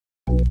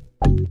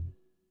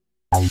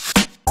I'm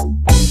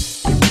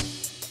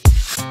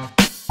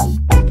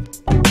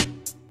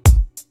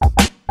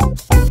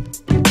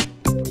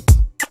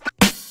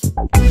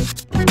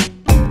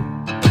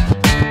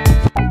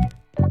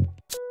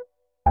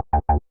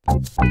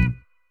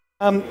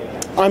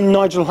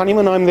Nigel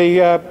Honeyman. I'm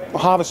the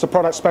Harvester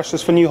Product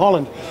Specialist for New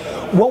Holland.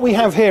 What we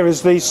have here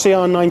is the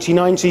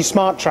CR9090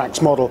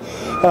 Smartrax model.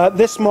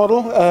 This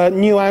model,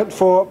 new out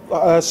for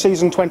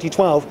season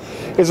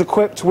 2012, is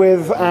equipped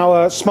with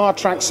our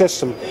Smartrax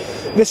system.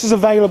 This is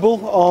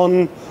available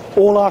on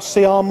all our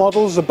CR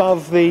models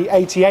above the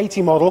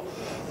 8080 model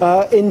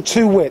in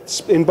two widths,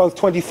 in both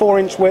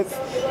 24-inch width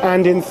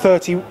and in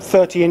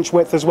 30-inch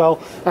width as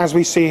well, as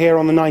we see here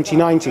on the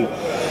 9090.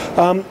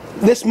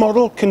 This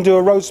model can do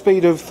a road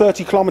speed of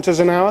 30 kilometers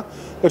an hour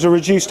at a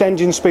reduced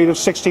engine speed of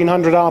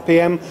 1600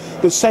 RPM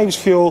that saves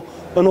fuel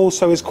and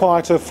also is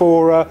quieter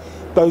for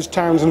those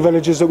towns and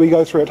villages that we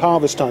go through at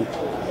harvest time.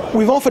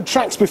 We've offered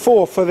tracks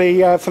before for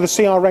the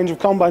CR range of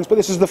combines, but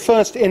this is the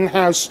first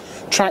in-house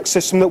track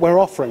system that we're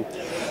offering.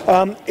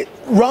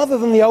 Rather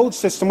than the old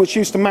system, which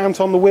used to mount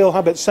on the wheel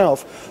hub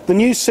itself, the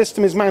new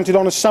system is mounted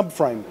on a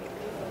subframe.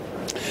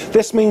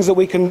 This means that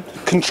we can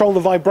control the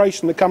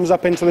vibration that comes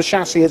up into the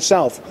chassis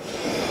itself.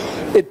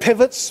 It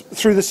pivots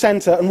through the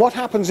centre, and what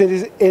happens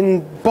is,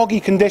 in boggy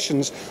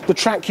conditions, the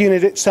track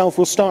unit itself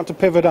will start to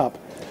pivot up.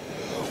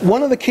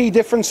 One of the key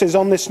differences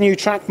on this new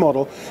track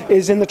model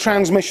is in the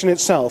transmission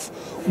itself.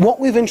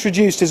 What we've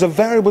introduced is a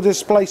variable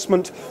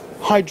displacement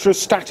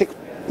hydrostatic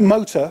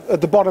motor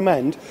at the bottom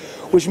end,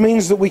 which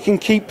means that we can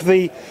keep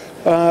the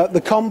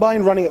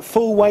combine running at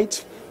full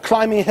weight,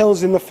 climbing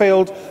hills in the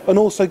field, and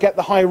also get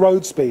the high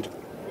road speed.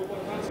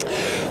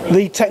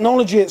 The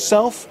technology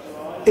itself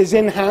is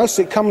in-house.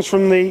 It comes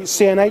from the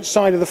CNH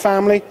side of the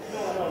family,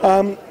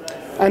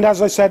 and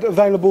as I said,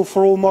 available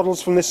for all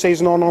models from this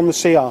season on the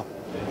CR.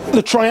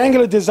 The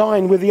triangular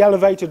design with the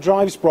elevated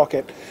drive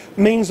sprocket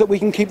means that we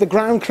can keep the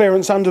ground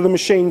clearance under the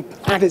machine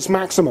at its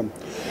maximum.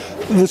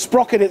 The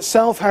sprocket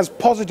itself has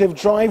positive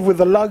drive with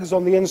the lugs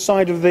on the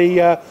inside of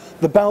the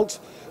belt,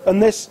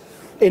 and this,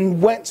 in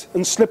wet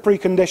and slippery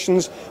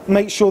conditions,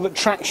 makes sure that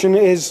traction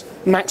is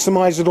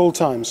maximised at all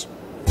times.